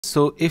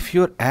So if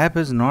your app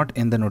is not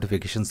in the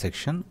notification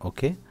section,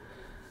 okay,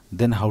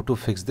 then how to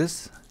fix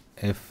this?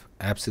 If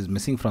apps is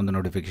missing from the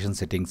notification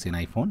settings in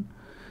iPhone,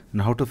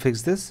 and how to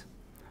fix this?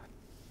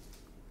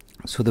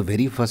 So the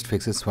very first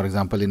fix is, for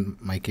example, in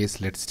my case,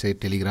 let's say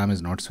Telegram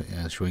is not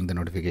showing the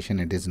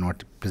notification, it is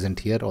not present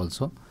here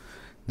also.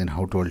 Then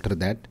how to alter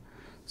that?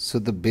 So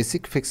the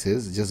basic fix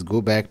is just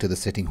go back to the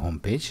setting home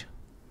page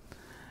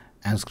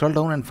and scroll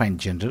down and find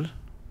general.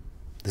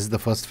 This is the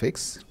first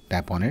fix.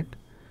 Tap on it.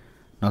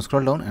 Now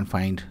scroll down and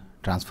find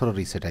transfer or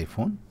reset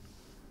iPhone.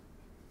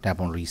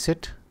 Tap on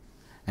reset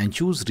and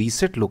choose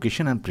reset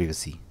location and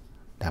privacy.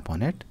 Tap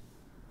on it.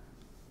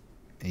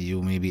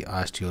 You may be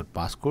asked your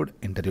passcode,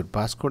 enter your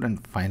passcode,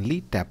 and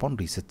finally tap on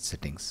reset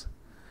settings.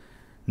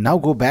 Now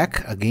go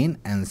back again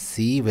and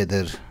see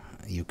whether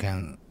you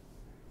can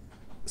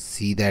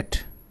see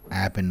that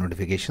app and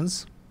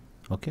notifications.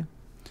 Okay.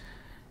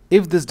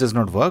 If this does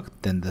not work,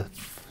 then the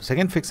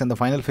second fix and the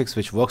final fix,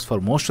 which works for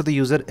most of the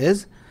user,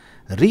 is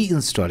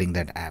reinstalling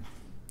that app.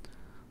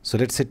 So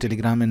let's say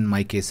Telegram in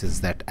my case is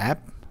that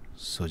app.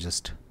 So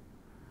just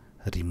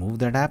remove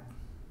that app,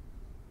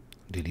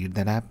 delete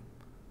that app.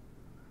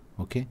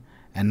 Okay,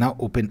 and now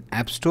open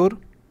App Store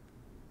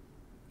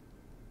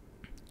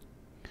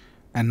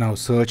and now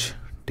search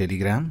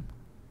Telegram.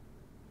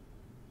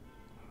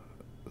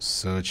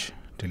 Search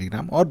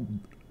Telegram or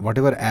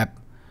whatever app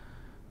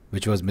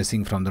which was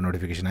missing from the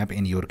notification app.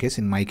 In your case,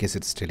 in my case,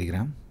 it's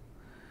Telegram.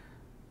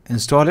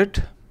 Install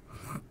it.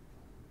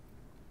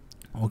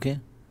 Okay,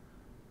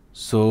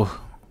 so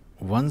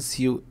once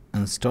you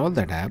install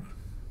that app,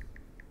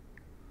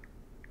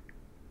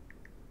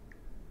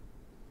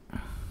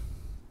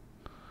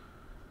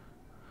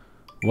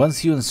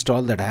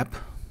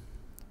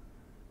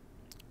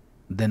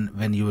 then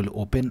when you will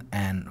open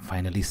and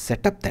finally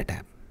set up that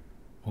app,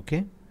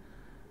 okay,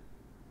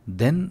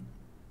 then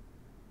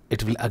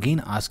it will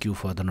again ask you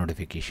for the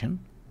notification.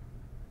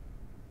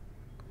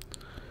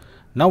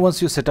 Now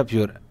once you set up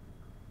your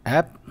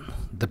app,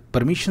 the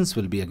permissions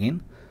will be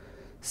again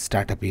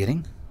start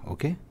appearing.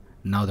 Okay,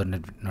 now the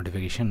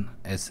notification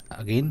is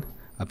again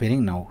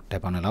appearing. Now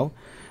tap on allow.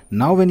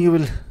 Now when you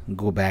will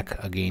go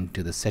back again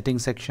to the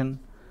settings section,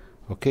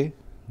 okay,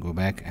 go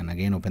back and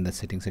again open the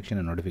settings section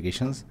and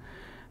notifications,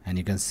 and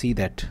you can see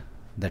that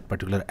that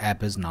particular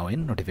app is now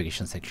in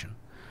notification section.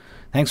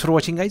 Thanks for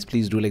watching, guys.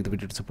 Please do like the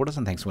video to support us,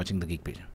 and thanks for watching the Geek page.